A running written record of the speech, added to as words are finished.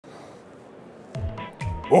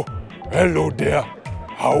Oh, hello there.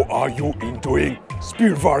 How are you enjoying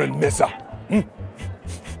Spielwarenmesse?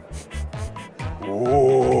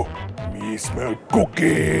 Oh, me smell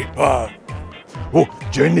cookie. Oh,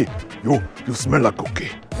 Jenny, you smell a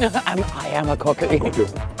cookie. I am a cookie.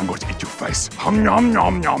 I'm going to eat your face. Hum, yum,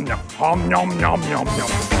 yum, yum, yum. Hum, yum, yum, yum, yum.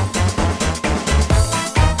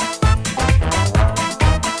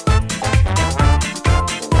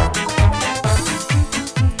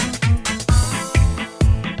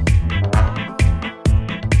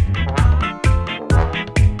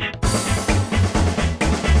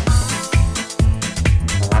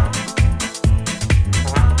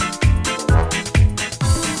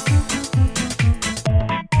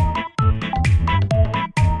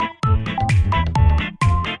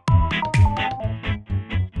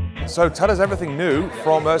 So tell us everything new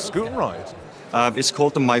from Scoot and Ride. It's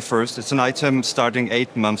called the My First. It's an item starting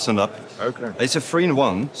 8 months and up. Okay. It's a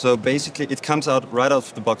 3-in-1, so basically it comes out right out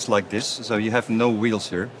of the box like this, so you have no wheels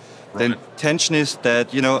here. The intention is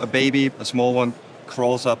that, you know, a baby, a small one,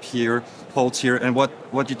 crawls up here, holds here, and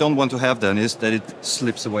what you don't want to have then is that it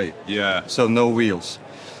slips away. Yeah. So no wheels.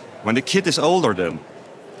 When the kid is older then,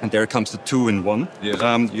 and there comes the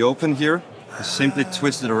 2-in-1, you open here, simply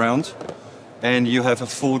twist it around, and you have a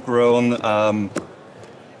full-grown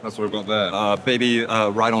That's what we've got there. baby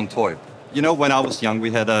ride-on toy. You know, when I was young,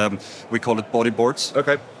 we had we call it bodyboards.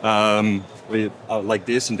 Okay. We like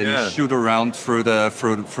this, and then Yeah. you shoot around through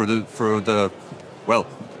the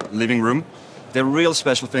living room. The real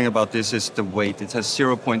special thing about this is the weight. It has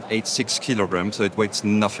 0.86 kilograms, so it weighs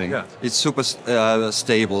nothing. Yeah. It's super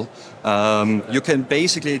stable. You can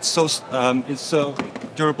basically, it's so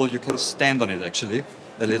durable. You can stand on it actually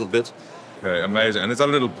a little bit. Okay, amazing. And is that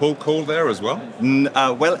a little pull cord there as well?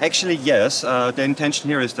 Well, actually, yes. The intention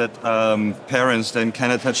here is that parents then can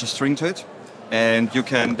attach a string to it, and you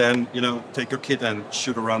can then, you know, take your kid and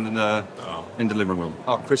shoot around in the living room.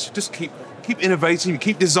 Oh, Chris, just keep innovating,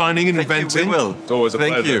 keep designing and inventing. We will. It's always a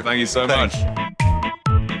pleasure. Thank you so much.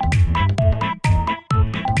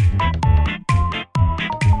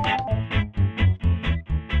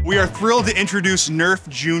 We are thrilled to introduce Nerf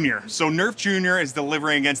Junior. So Nerf Junior is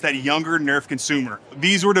delivering against that younger Nerf consumer.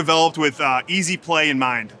 These were developed with easy play in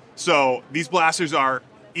mind. So these blasters are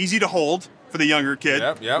easy to hold for the younger kid,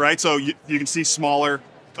 right? So you can see smaller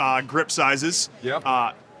grip sizes.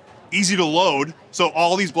 Easy to load. So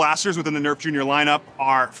all these blasters within the Nerf Junior lineup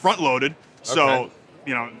are front loaded. So,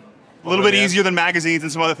 you know, a little bit easier than magazines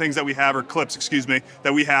and some other things that we have, or clips, excuse me,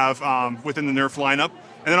 that we have within the Nerf lineup.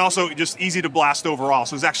 And then also just easy to blast overall.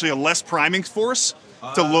 So there's actually a less priming force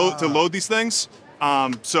to load these things.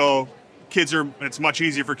 So it's much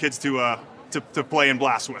easier for kids to play and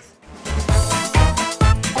blast with.